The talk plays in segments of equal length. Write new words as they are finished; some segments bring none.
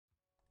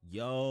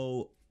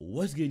Yo,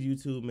 what's good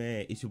YouTube,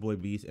 man? It's your boy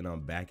Beast and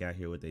I'm back out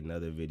here with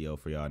another video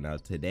for y'all. Now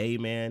today,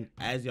 man,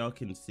 as y'all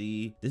can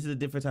see, this is a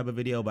different type of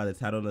video by the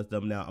title and the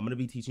thumbnail. I'm gonna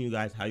be teaching you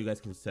guys how you guys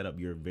can set up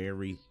your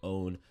very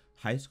own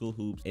high school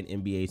hoops in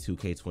NBA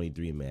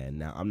 2K23, man.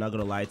 Now, I'm not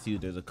gonna lie to you,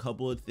 there's a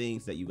couple of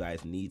things that you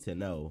guys need to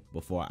know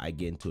before I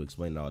get into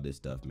explaining all this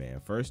stuff,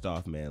 man. First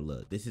off, man,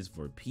 look, this is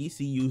for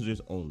PC users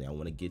only. I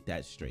wanna get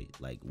that straight.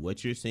 Like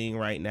what you're seeing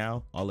right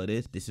now, all of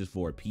this is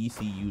for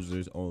PC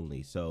users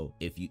only. So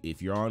if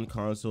you're on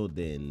console,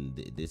 then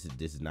this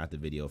is not the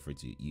video for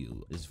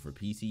you. This is for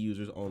PC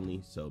users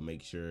only. So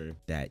make sure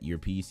that your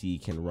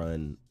PC can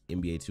run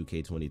NBA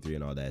 2K23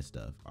 and all that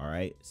stuff. All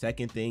right.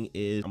 Second thing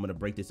is I'm gonna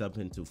break this up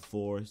into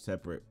 4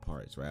 separate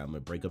parts, right? I'm gonna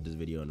break up this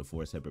video into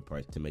 4 separate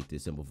parts to make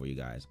this simple for you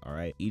guys. All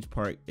right. Each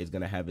part is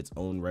gonna have its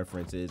own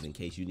references in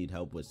case you need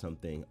help with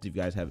something. If you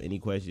guys have any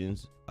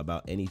questions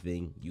about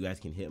anything, you guys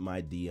can hit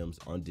my DMs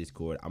on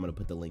Discord. I'm gonna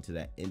put the link to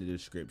that in the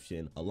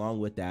description. Along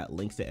with that,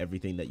 links to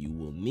everything that you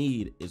will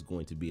need is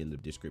going to be in the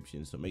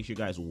description. So make sure you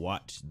guys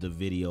watch the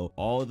video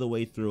all the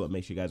way through and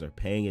make sure you guys are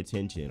paying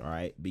attention. All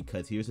right.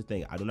 Because here's the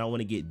thing, I do not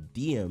want to get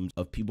DMs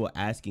of people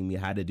asking me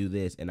how to do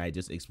this and I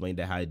just explained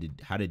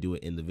how to do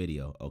it in the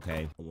video.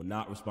 Okay, I will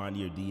not respond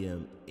to your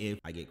DM if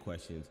I get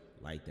questions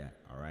like that.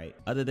 All right,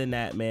 other than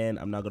that, man,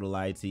 I'm not gonna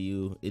lie to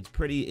you,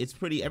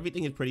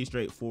 everything is pretty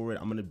straightforward.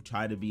 I'm gonna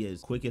try to be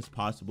as quick as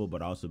possible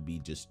but also be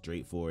just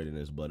straightforward and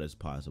as blunt as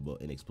possible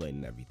in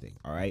explaining everything.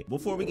 All right,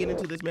 before we get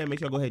into this, man, make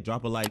sure you go ahead,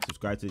 drop a like,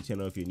 subscribe to the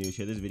channel if you're new,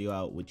 share this video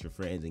out with your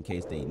friends in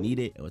case they need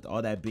it. And with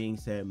all that being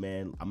said,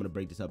 man, I'm gonna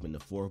break this up into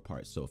 4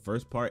 parts. So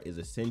first part is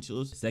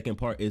essentials, second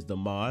part is the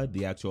mod,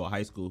 the actual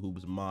high school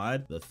hoops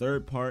mod. The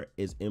third part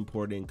is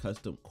importing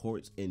custom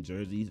courts and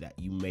jerseys that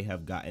you may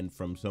have gotten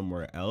from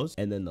somewhere else,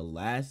 and then the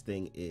last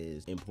thing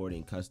is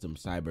importing custom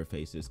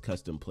Cyberfaces,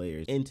 custom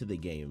players into the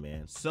game,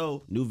 man.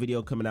 So new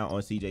video coming out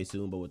on CJ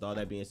soon, but with all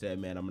that being said,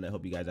 man, I'm gonna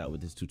help you guys out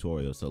with this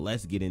tutorial. So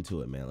let's get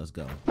into it, man. Let's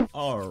go.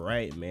 All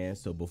right, man,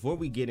 so before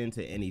we get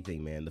into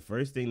anything, man, the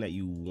first thing that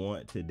you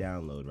want to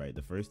download, right,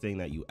 the first thing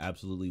that you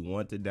absolutely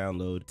want to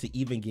download to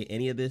even get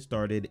any of this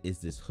started is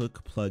this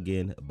hook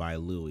plugin by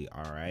Louis.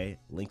 All right,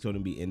 link's going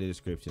to be in the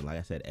description. Like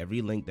I said,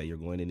 every link that you're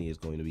going to need is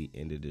going to be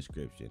in the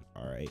description.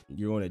 All right,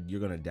 you're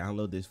gonna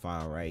download this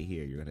file right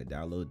here. You're gonna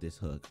download this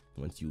hook.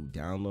 Once you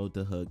download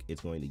the hook,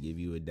 it's going to give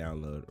you a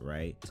download,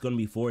 right? It's going to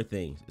be 4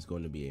 things. It's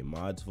going to be a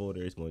mods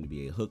folder, it's going to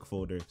be a hook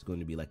folder, it's going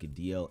to be like a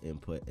DL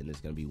input, and there's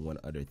going to be one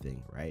other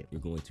thing, right?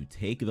 You're going to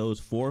take those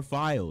 4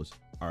 files,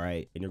 all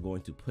right, and you're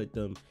going to put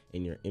them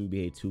in your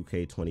NBA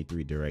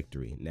 2K23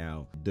 directory.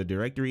 Now, the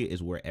directory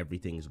is where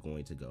everything is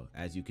going to go.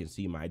 As you can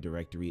see, my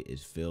directory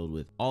is filled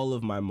with all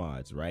of my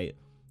mods, right?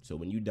 So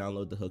when you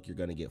download the hook, you're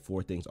going to get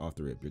 4 things off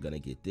the rip. You're going to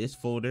get this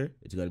folder.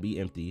 It's going to be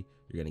empty.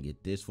 You're going to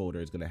get this folder.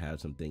 It's going to have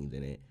some things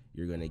in it.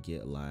 You're going to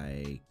get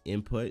like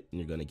input and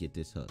you're going to get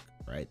this hook,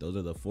 right? Those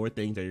are the 4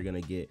 things that you're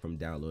going to get from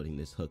downloading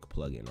this hook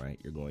plugin, right?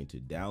 You're going to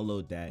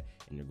download that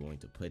and you're going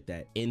to put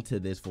that into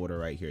this folder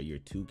right here, your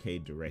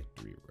 2K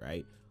directory,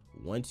 right?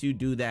 Once you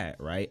do that,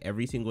 right,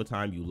 every single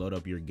time you load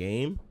up your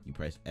game, you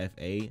press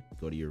F8,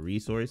 go to your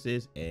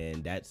resources,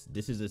 and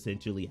this is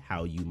essentially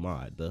how you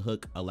mod. The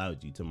hook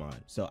allows you to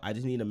mod. So I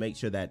just need to make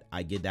sure that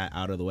I get that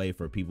out of the way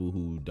for people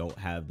who don't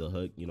have the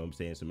hook, you know what I'm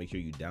saying? So make sure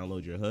you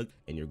download your hook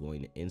and you're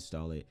going to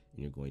install it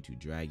and you're going to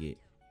drag it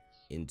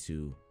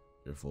into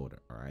your folder.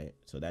 All right,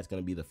 so that's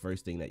going to be the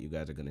first thing that you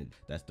guys are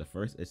that's the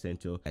first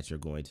essential that you're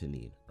going to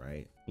need,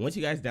 right? Once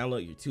you guys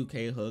download your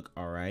 2K hook,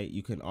 all right,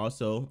 you can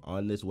also,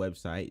 on this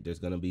website, there's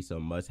going to be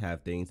some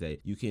must-have things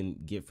that you can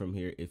get from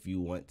here if you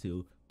want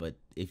to. But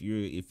if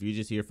you're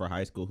just here for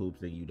high school hoops,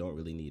 then you don't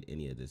really need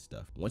any of this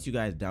stuff. Once you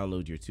guys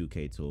download your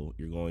 2K tool,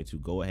 you're going to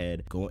go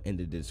in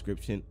the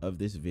description of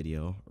this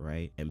video,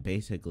 right? And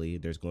basically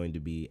there's going to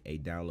be a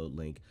download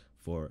link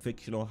for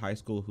fictional high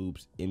school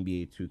hoops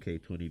NBA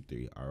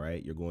 2K23. All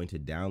right, you're going to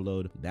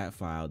download that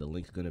file. The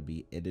link's going to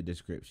be in the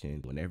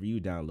description. Whenever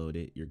you download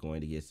it, you're going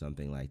to get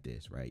something like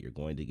this, right? You're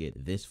going to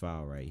get this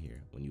file right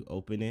here. When you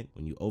open it,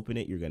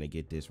 you're going to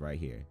get this right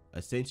here.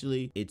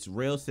 Essentially, it's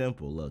real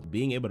simple. Look,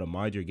 being able to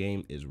mod your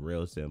game is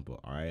real simple.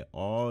 All right,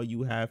 all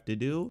you have to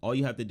do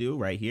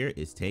right here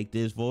is take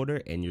this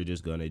folder and you're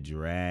just going to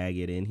drag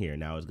it in here.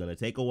 Now it's going to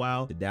take a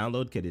while to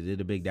download because it is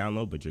a big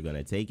download, but you're going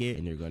to take it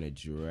and you're going to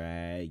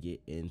drag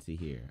it into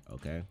here.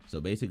 Okay,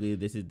 so basically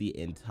this is the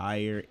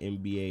entire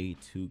NBA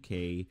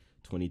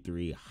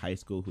 2K23 high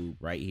school hoop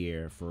right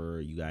here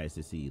for you guys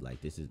to see. Like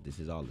this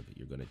is all of it.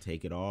 You're gonna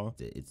take it all.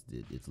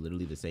 It's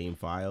literally the same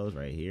files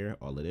right here.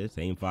 All of this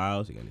same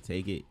files. You're gonna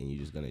take it and you're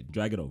just gonna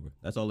drag it over.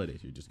 That's all it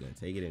is. You're just gonna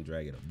take it and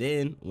drag it over.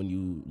 Then when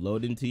you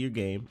load into your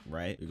game,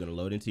 right, you're gonna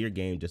load into your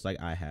game just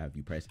like I have.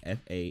 You press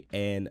F8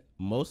 and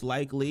most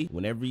likely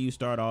whenever you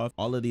start off,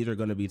 all of these are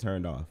gonna be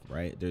turned off,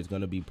 right? There's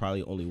gonna be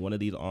probably only one of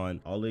these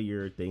on. All of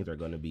your things are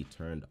gonna be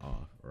turned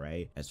off,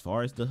 right? As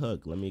far as the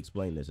hook, let me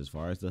explain this. As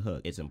far as the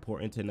hook, it's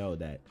important to know know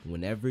that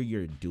whenever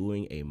you're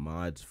doing a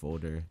mods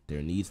folder,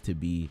 there needs to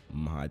be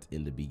mods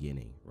in the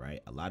beginning,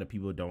 right? A lot of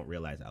people don't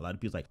realize that. A lot of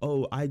people's like,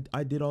 oh,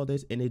 I did all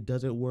this and it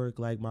doesn't work.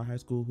 Like my high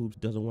school hoops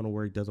doesn't want to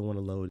work, doesn't want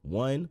to load.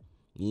 One,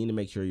 you need to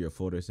make sure your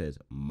folder says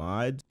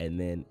mods, and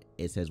then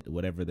it says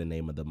whatever the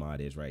name of the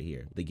mod is right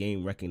here. The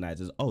game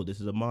recognizes, oh,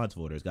 this is a mods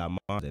folder, it's got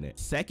mods in it.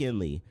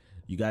 Secondly,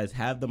 you guys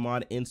have the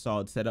mod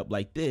installed set up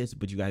like this,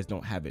 but you guys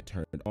don't have it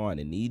turned on.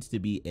 It needs to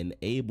be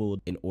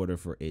enabled in order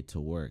for it to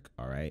work,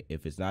 all right?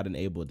 If it's not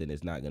enabled, then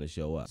it's not gonna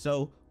show up.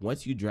 So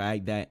once you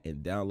drag that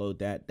and download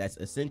that, that's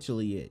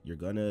essentially it. You're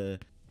gonna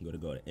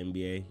go to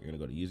NBA, you're gonna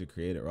go to user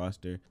created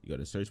roster, you go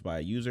to search by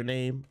a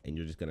username, and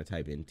you're just gonna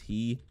type in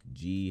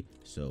TG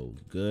so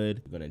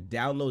good. You're gonna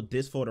download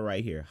this folder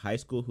right here, high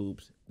school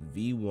hoops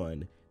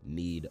v1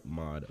 need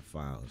mod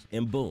files,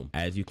 and boom,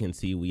 as you can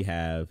see, we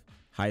have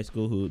high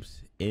school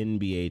hoops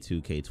NBA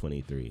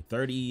 2K23,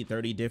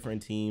 30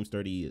 different teams,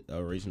 30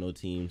 original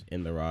teams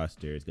in the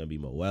roster. It's gonna be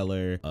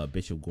Moeller,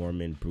 Bishop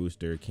Gorman,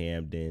 Brewster,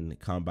 Camden,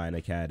 Combine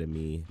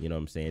Academy, you know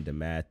what I'm saying,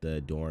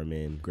 DeMatha,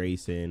 Dorman,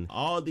 Grayson.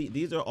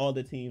 These are all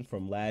the teams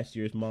from last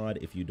year's mod,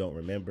 if you don't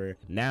remember.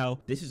 Now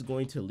this is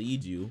going to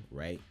lead you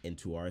right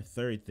into our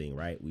third thing,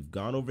 right? We've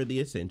gone over the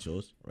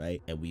essentials, right?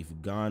 And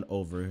we've gone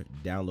over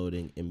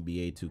downloading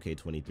NBA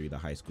 2K23, the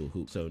high school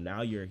hoop. So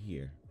now you're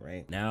here,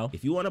 right? Now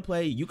if you want to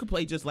play, you can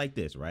play just like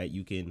this, right?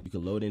 You can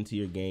load into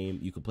your game,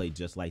 you can play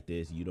just like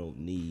this, you don't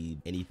need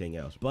anything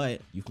else,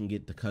 but you can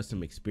get the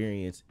custom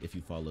experience if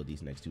you follow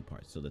these next two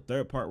parts. So the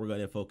third part we're going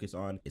to focus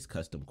on is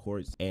custom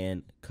courts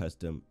and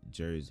custom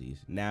jerseys.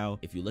 Now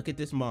if you look at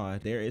this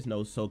mod, there is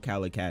no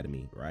SoCal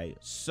Academy, right?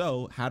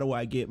 So how do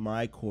I get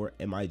my court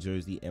and my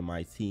jersey and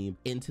my team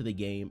into the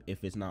game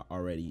if it's not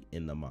already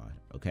in the mod?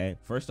 Okay,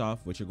 first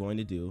off, what you're going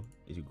to do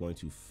is you're going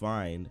to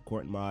find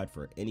court mod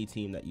for any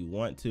team that you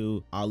want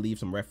to. I'll leave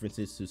some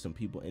references to some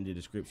people in the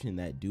description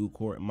that do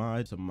court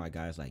mods. Some of my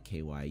guys like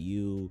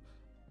KYU,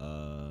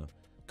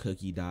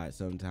 Cookie Dot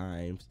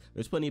sometimes.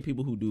 There's plenty of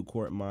people who do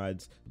court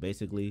mods.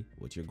 Basically,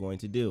 what you're going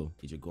to do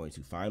is you're going to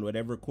find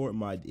whatever court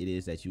mod it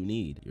is that you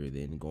need. You're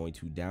then going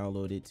to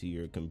download it to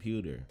your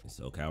computer.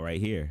 SoCal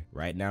right here.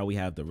 Right now we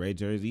have the red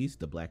jerseys,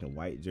 the black and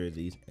white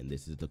jerseys, and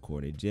this is the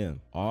court and gym.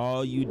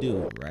 All you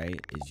do,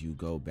 right, is you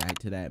go back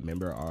to that,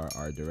 remember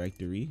our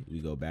directory. We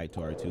go back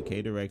to our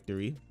 2K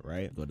directory,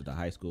 right? Go to the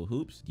high school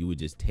hoops. You would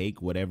just take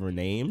whatever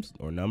names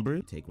or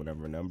numbers, take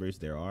whatever numbers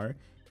there are,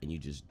 and you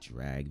just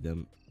drag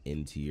them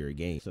into your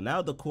game. So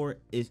now the court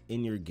is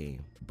in your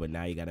game, but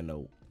now you got to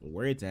know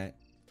where it's at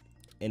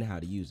and how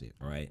to use it.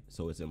 All right,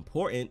 so it's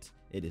important,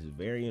 it is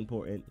very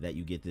important that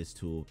you get this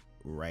tool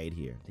right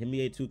here.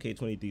 NBA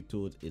 2K23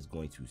 tools is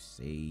going to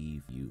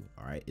save you.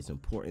 All right, it's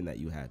important that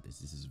you have this.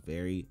 This is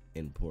very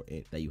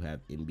important that you have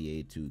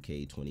NBA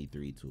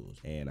 2K23 tools.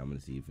 And I'm gonna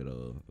see if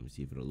it'll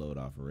load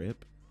off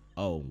rip.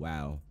 Oh,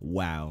 wow,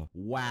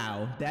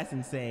 that's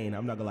insane.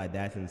 I'm not gonna lie,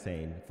 that's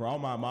insane. For all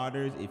my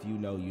modders, if you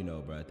know, you know,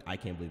 bro. I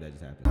can't believe that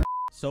just happened.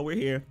 So we're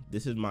here.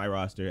 This is my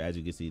roster. As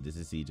you can see, this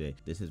is CJ.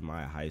 This is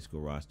my high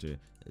school roster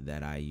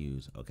that I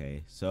use.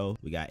 Okay, so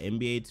we got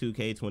NBA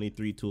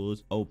 2K23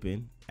 tools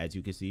open, as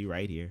you can see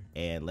right here.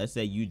 And let's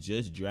say you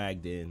just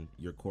dragged in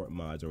your court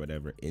mods or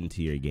whatever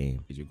into your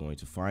game. You're going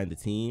to find the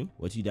team.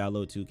 Once you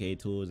download 2K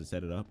tools and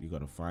set it up, you're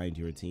going to find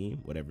your team,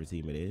 whatever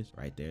team it is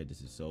right there.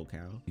 This is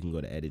SoCal. You can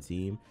go to edit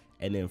team,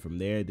 and then from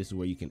there, this is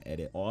where you can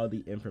edit all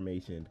the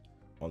information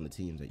on the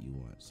teams that you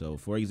want. So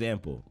for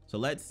example, so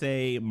let's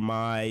say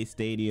my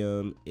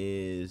stadium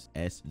is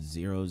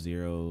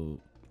S009,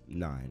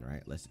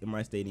 right? Let's in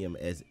my stadium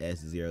is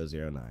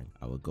S009.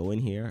 I will go in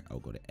here, I will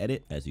go to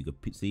edit. As you can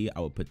see, I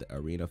will put the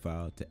arena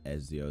file to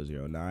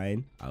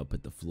S009. I will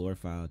put the floor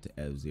file to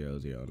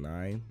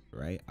F009,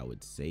 right? I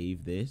would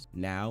save this.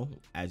 Now,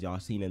 as y'all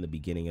seen in the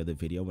beginning of the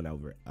video, when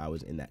I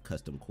was in that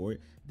custom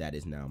court, that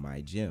is now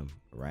my gym,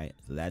 right?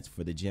 So that's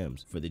for the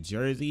gyms. For the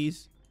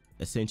jerseys,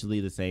 essentially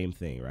the same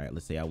thing, right?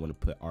 Let's say I want to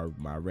put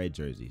my red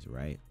jerseys,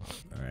 right?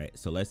 All right,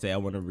 so let's say I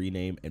want to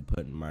rename and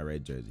put in my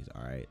red jerseys.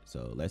 All right,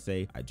 so let's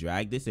say I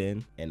drag this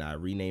in and I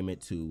rename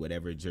it to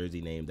whatever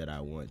jersey name that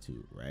I want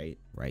to, right?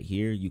 Right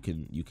here, you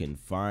can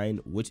find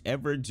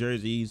whichever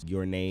jerseys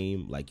your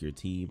name, like your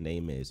team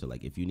name is. So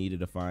like if you needed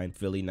to find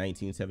Philly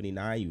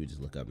 1979, you would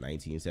just look up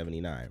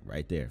 1979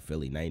 right there,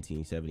 Philly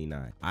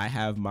 1979. I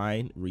have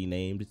mine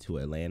renamed to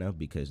Atlanta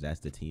because that's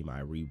the team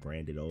I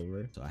rebranded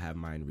over. So I have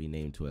mine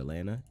renamed to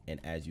Atlanta. And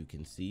as you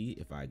can see,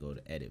 if I go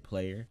to edit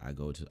player, I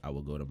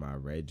will go to my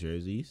red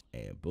jerseys,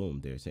 and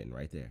boom, they're sitting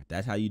right there.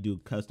 That's how you do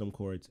custom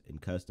courts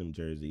and custom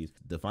jerseys.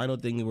 The final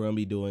thing that we're gonna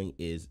be doing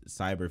is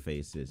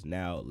Cyberfaces.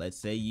 Now, let's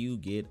say you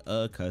get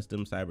a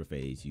custom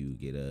Cyberface, you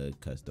get a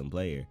custom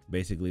player.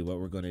 Basically, what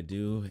we're gonna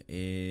do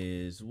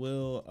is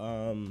we'll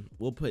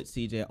put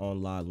CJ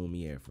on La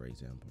Lumiere, for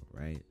example,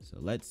 right? So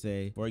let's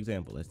say, for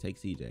example, let's take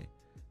CJ.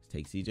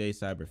 Take CJ's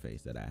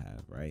Cyberface that I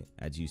have, right?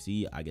 As you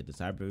see, I get the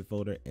Cyberface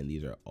folder, and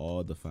these are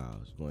all the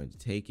files. You're going to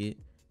take it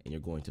and you're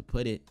going to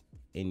put it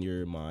in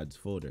your mods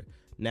folder.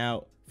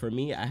 Now, for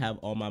me, I have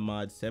all my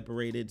mods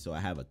separated, so I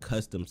have a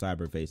custom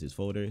Cyberfaces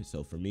folder.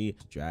 So for me,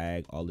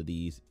 drag all of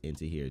these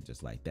into here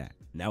just like that.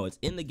 Now it's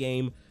in the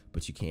game,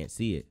 but you can't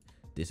see it.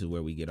 This is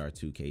where we get our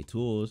 2K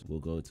tools.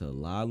 We'll go to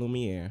La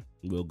Lumiere.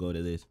 We'll go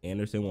to this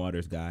Anderson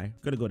Waters guy.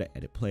 We're gonna go to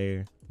edit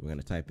player. We're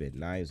gonna type in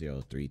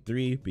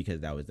 9033 because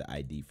that was the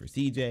ID for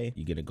CJ.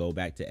 You're gonna go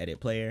back to edit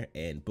player,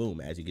 and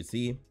boom, as you can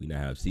see, we now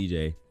have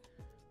CJ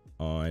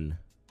on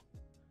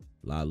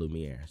La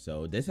Lumiere.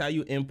 So this is how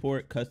you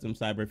import custom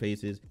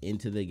Cyberfaces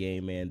into the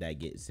game, man, that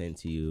get sent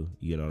to you.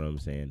 You know what I'm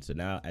saying? So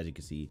now, as you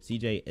can see,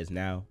 CJ is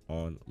now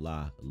on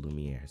La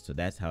Lumiere. So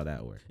that's how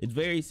that works. It's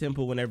very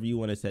simple whenever you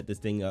want to set this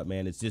thing up,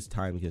 man. It's just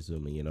time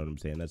consuming, you know what I'm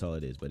saying? That's all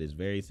it is. But it's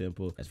very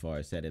simple as far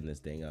as setting this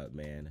thing up,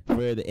 man.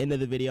 For the end of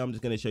the video, I'm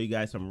just going to show you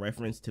guys some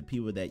reference to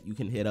people that you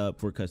can hit up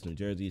for custom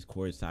jerseys,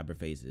 cords,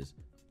 Cyberfaces,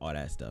 all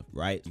that stuff,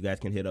 right? You guys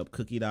can hit up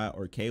Cookie Dot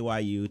or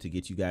KYU to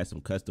get you guys some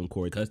custom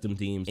cords, custom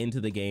teams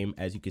into the game,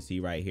 as you can see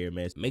right here,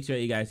 man. Make sure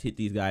you guys hit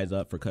these guys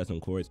up for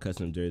custom cords,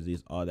 custom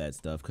jerseys, all that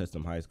stuff,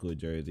 custom high school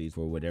jerseys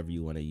for whatever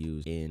you want to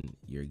use in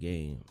your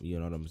game. You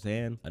know what I'm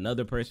saying?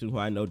 Another person who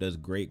I know does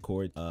great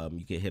cords,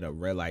 you can hit up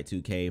Red Light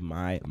 2K,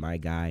 my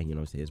guy, you know what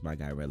I'm saying? It's my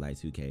guy, Red Light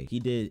 2K. He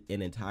did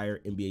an entire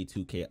NBA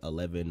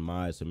 2K11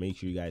 mod, so make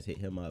sure you guys hit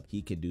him up.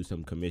 He could do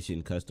some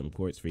commission custom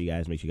cords for you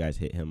guys. Make sure you guys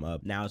hit him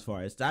up. Now, as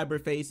far as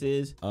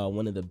Cyberfaces,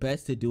 one of the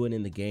best to do it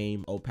in the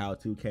game, Opal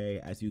 2K.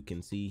 As you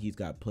can see, he's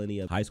got plenty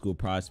of high school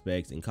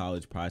prospects and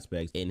college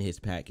prospects in his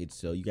package,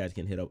 so you guys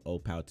can hit up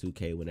Opal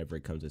 2K whenever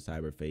it comes to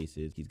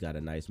Cyberfaces. He's got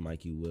a nice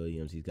Mikey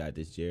Williams. He's got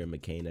this Jared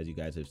McCain, as you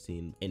guys have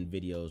seen in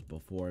videos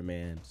before,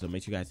 man. So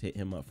make sure you guys hit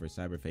him up for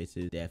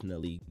Cyberfaces.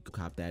 Definitely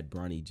cop that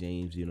Bronny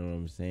James, you know what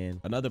I'm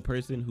saying? Another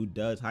person who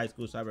does high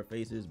school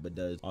Cyberfaces but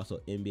does also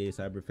NBA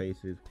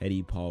Cyberfaces,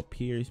 Petty Paul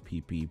Pierce,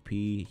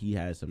 PPP. He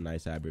has some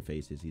nice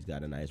Cyberfaces. He's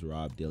got a nice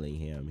Rob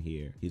Dillingham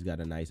here. He's got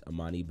a nice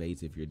Amani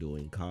Bates if you're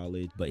doing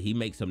college, but he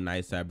makes some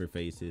nice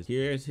Cyberfaces.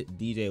 Here's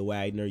DJ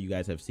Wagner. You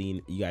guys have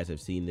seen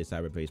this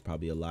Cyberface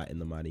probably a lot in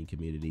the modding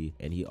community,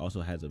 and he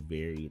also has a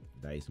very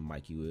nice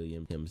Mikey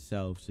Williams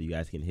himself, so you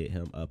guys can hit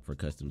him up for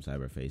custom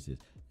Cyberfaces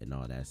and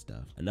all that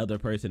stuff. Another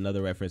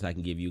reference I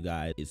can give you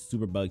guys is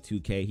Superbug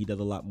 2K. He does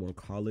a lot more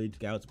college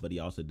scouts, but he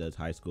also does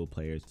high school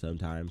players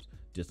sometimes,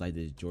 just like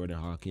this Jordan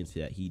Hawkins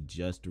that he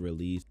just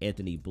released.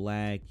 Anthony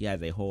Black, he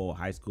has a whole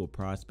high school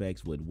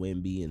prospects with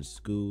Wimby and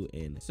Scoo.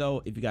 And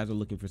so if you guys are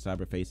looking for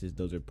Cyberfaces,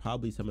 those are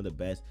probably some of the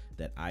best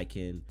that I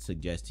can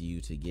suggest to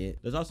you to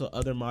get. There's also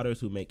other modders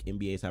who make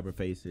NBA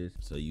Cyberfaces,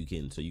 so you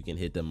can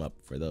hit them up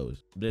for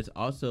those. There's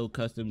also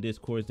custom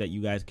discords that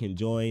you guys can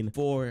join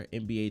for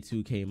NBA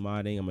 2K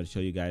modding. I'm going to show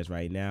you guys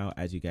right now.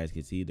 As you guys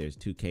can see, there's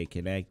 2K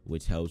Connect,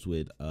 which helps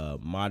with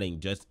modding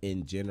just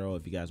in general.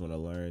 If you guys want to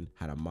learn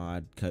how to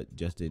mod cut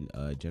just in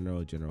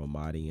general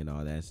modding and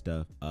all that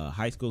stuff.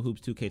 High School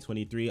Hoops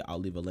 2K23, I'll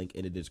leave a link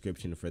in the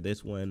description for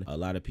this one. A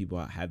lot of people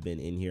have been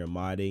in here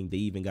modding. They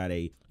even got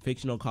a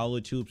fictional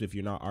college hoops. If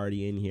you're not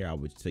already in here, I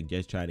would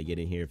suggest trying to get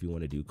in here if you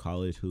want to do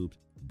college hoops.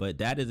 But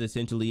that is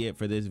essentially it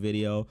for this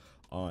video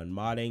on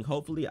modding.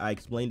 Hopefully I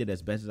explained it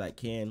as best as I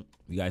can.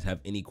 If you guys have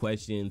any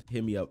questions,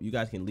 hit me up. You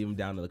guys can leave them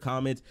down in the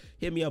comments.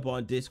 Hit me up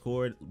on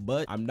Discord.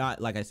 But I'm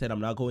not, like I said, I'm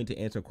not going to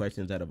answer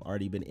questions that have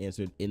already been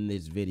answered in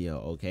this video,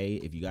 okay?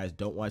 If you guys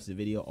don't watch the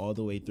video all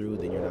the way through,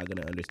 then you're not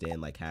going to understand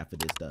like half of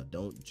this stuff.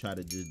 Don't try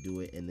to just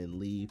do it and then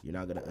leave. You're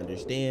not going to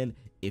understand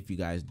if you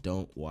guys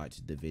don't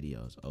watch the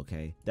videos,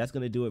 okay? That's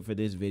going to do it for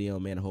this video,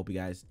 man. I hope you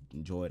guys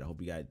enjoyed. I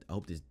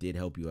hope this did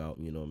help you out,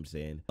 you know what I'm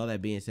saying? All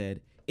that being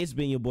said, it's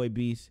been your boy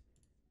Beast,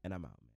 and I'm out.